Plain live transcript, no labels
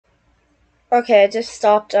Okay, I just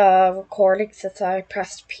stopped recording since I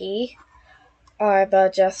pressed P. I'm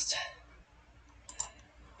just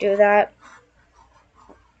do that.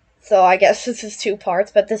 So I guess this is two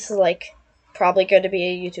parts, but this is like probably going to be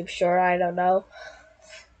a YouTube short. I don't know.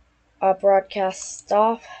 Broadcast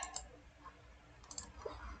stop,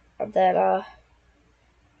 and then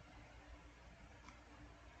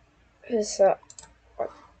is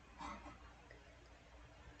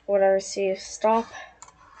when I receive stop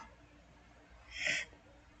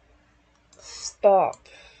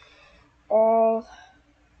all.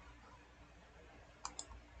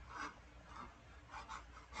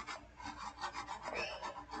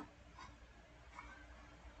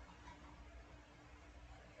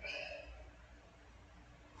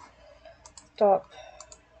 Stop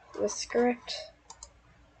the script.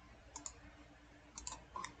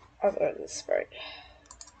 Other than the script.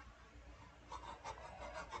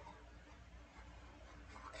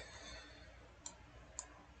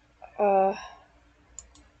 Uh,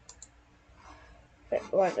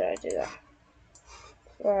 why did I do that?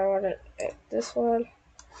 So I wanted this one,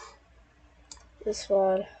 this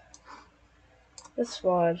one, this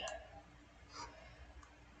one,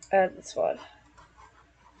 and this one.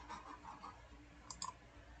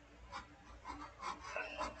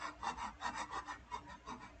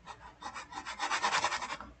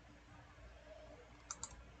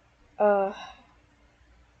 Uh,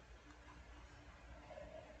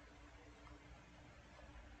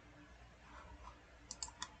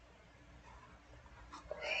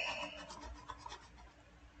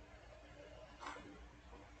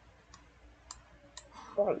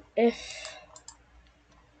 if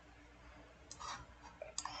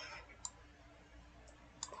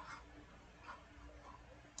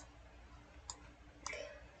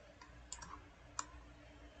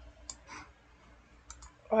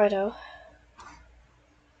I know.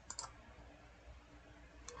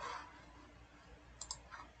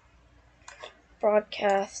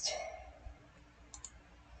 Broadcast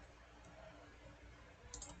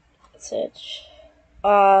message.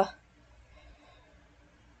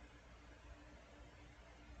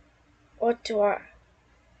 What do I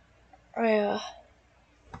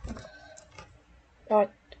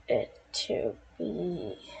want it to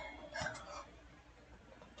be?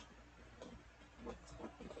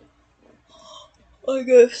 I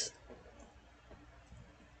guess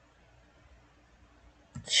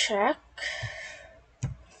check.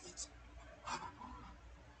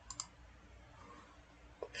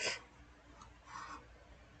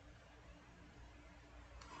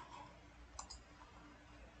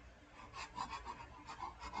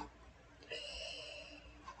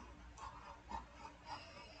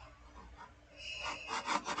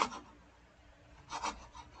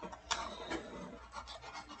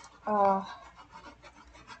 Uh,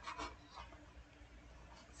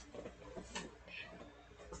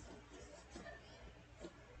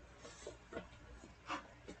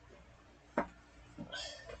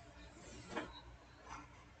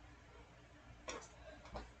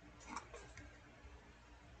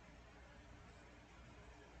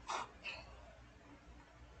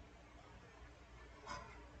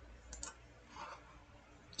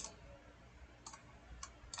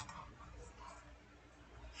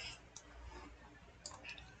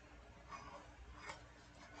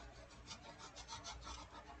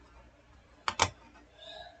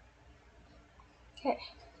 okay.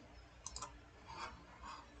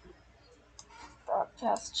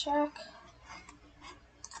 Broadcast check.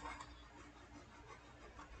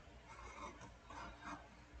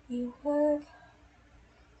 You have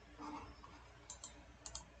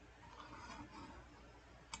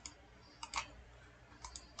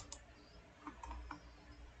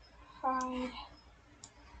hide.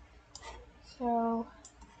 So.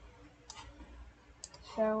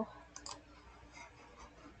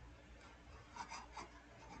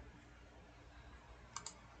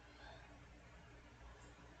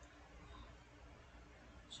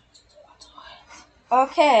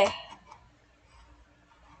 Okay.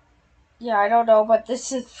 Yeah, I don't know, but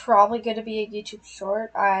this is probably going to be a YouTube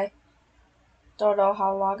short. I don't know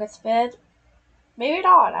how long it's been. Maybe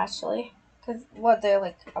not, actually. Because, what, they're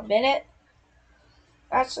like a minute?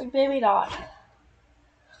 Actually, maybe not.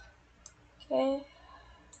 Okay.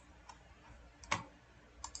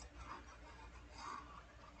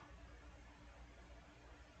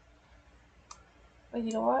 But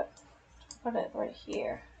you know what? Put it right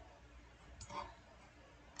here.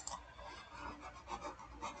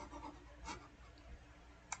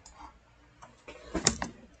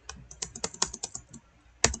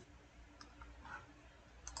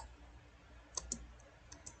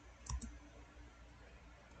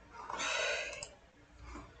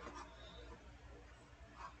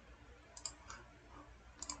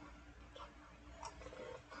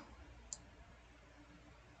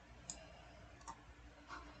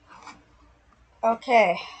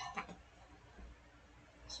 Okay.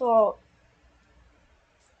 So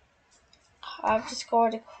I'm just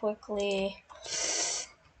going to quickly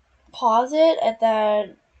pause it and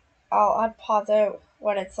then I'll unpause it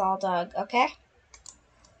when it's all done, okay?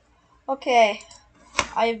 Okay,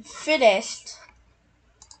 I'm finished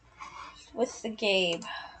with the game.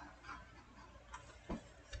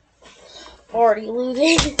 Already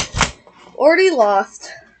losing. Already lost.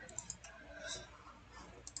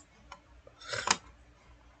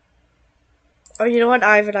 Oh, you know what?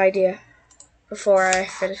 I have an idea before I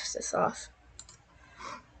finish this off.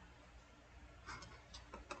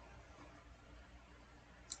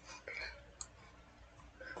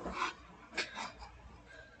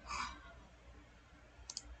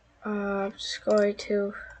 I'm just going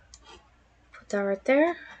to put that right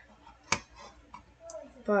there.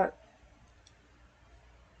 But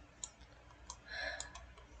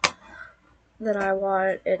then I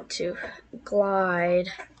want it to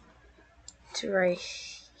glide to right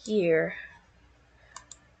here.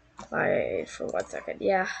 Glide for 1 second.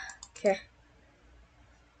 Yeah. Okay.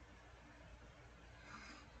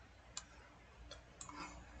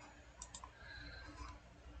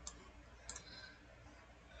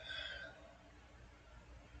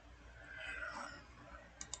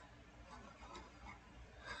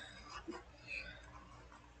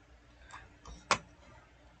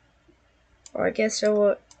 Or I guess it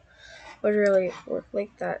would really work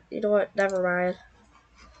like that. You know what? Never mind.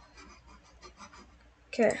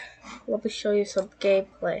 Okay. Let me show you some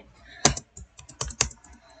gameplay.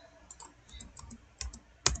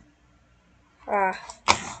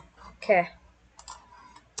 Okay.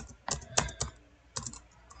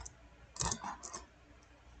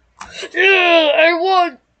 Yeah, I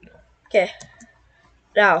won! Okay.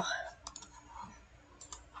 Now.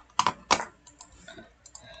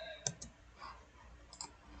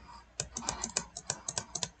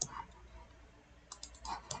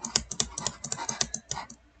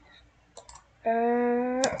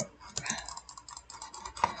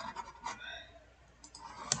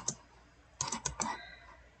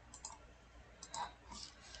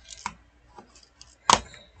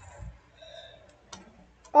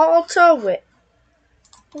 Also,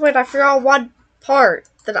 wait, I forgot one part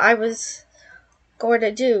that I was going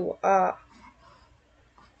to do. On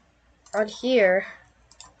here,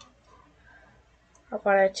 I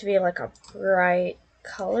want it to be like a bright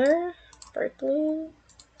color, bright blue.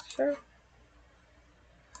 Sure.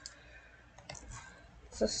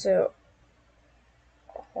 So,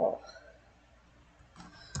 or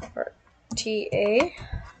TA.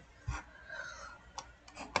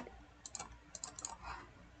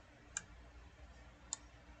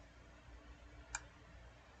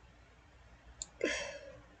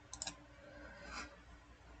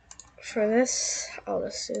 For this, I'll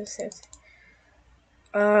just do the same thing.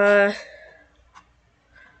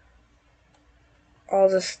 I'll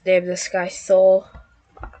just name this guy Soul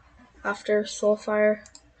after Soulfire.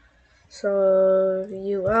 So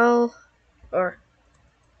UL or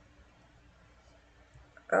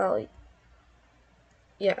L,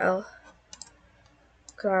 yeah, L.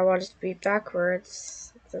 Cause I want it to be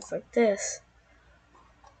backwards, just like this.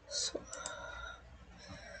 So,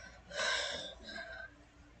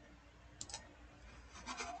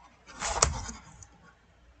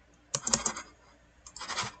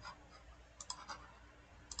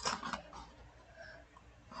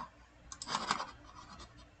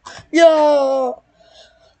 yeah.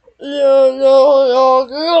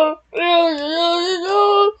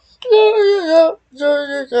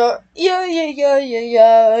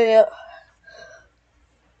 Yeah.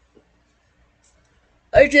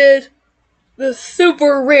 I did the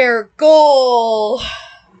super rare goal.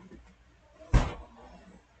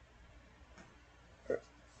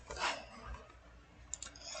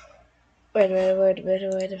 Wait a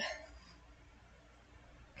minute.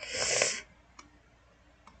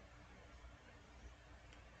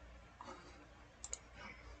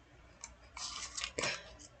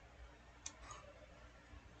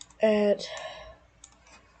 And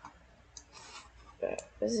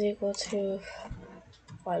is equal to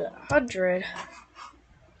 100.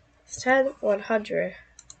 It's 10, 100.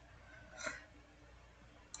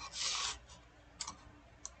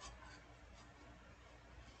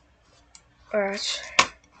 Alright.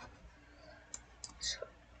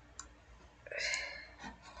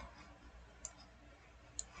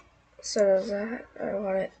 So that I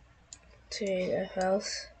want it to be if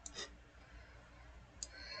else.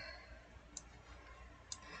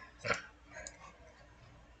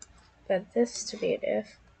 Then this to be an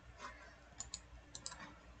if.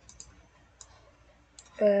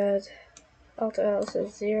 And alt else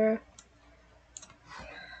is 0.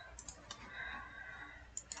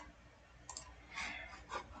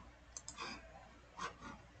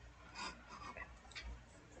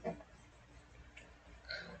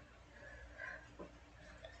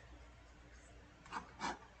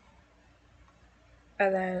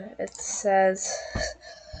 and then it says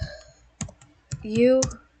you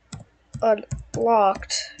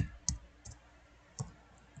unlocked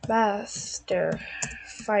master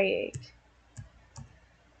fighting.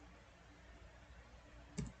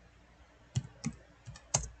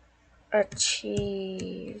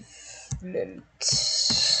 Achievement.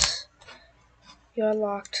 You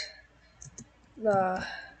unlocked the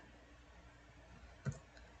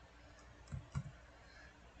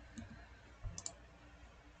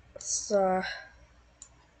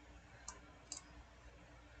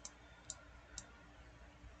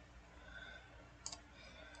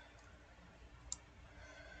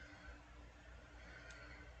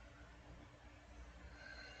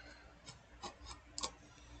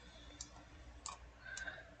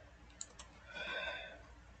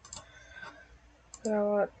I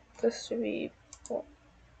want this to be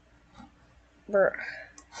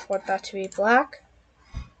want that to be black.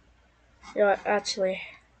 You know what, actually,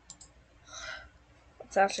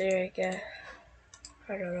 let's actually make it,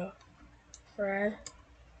 I don't know, red.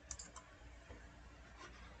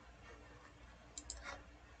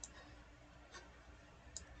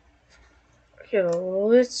 Get a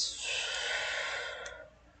little bit,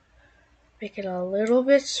 make it a little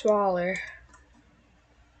bit smaller.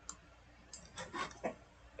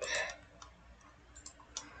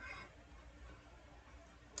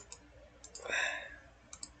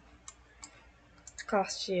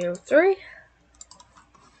 Cost you 3.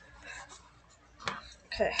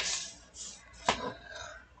 Okay.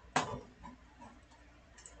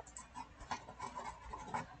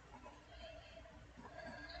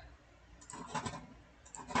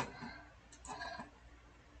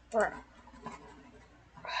 Right.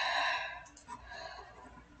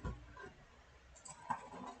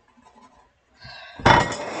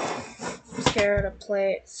 I'm scared to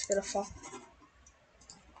play. It's gonna fall.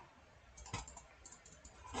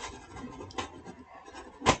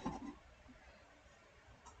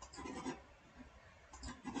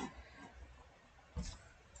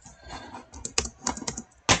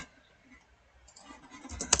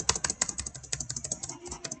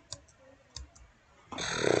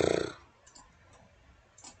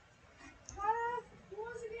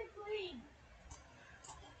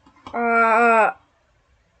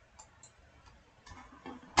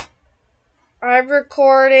 I'm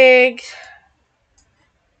recording.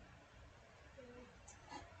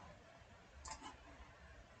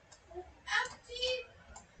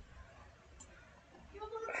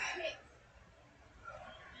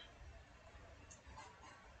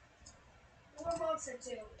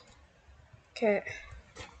 Okay.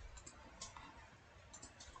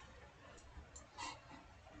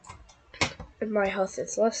 And my health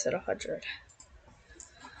is less than 100.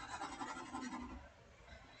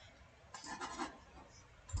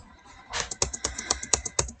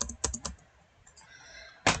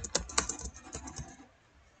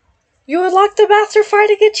 You unlocked the Master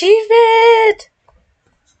Fighting Achievement!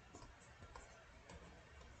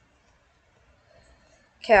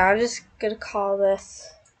 Okay, I'm just gonna call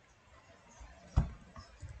this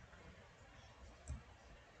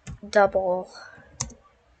double.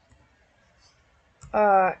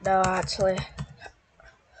 No, actually.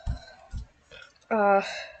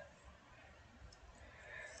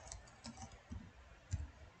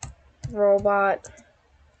 Robot.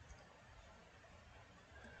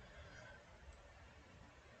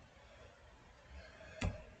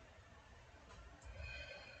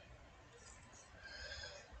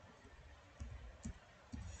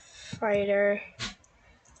 Fighter.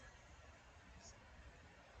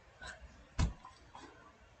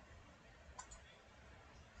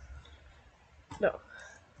 No.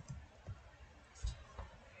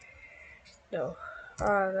 No.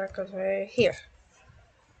 That goes right here.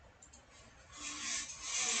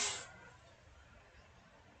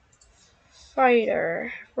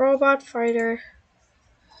 Fighter. Robot fighter.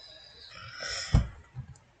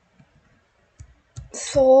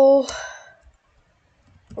 Soul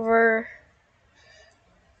versus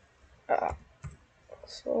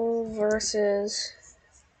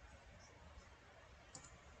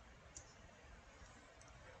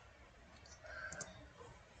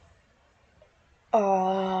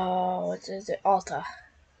what is it? Alta.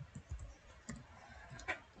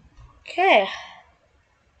 Okay.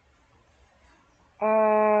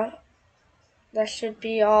 That should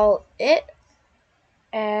be all it.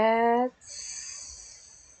 And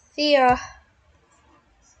see ya.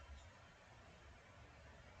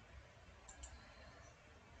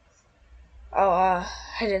 I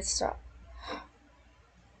didn't stop.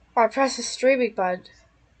 I pressed the streaming button.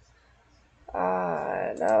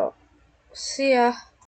 No. See ya.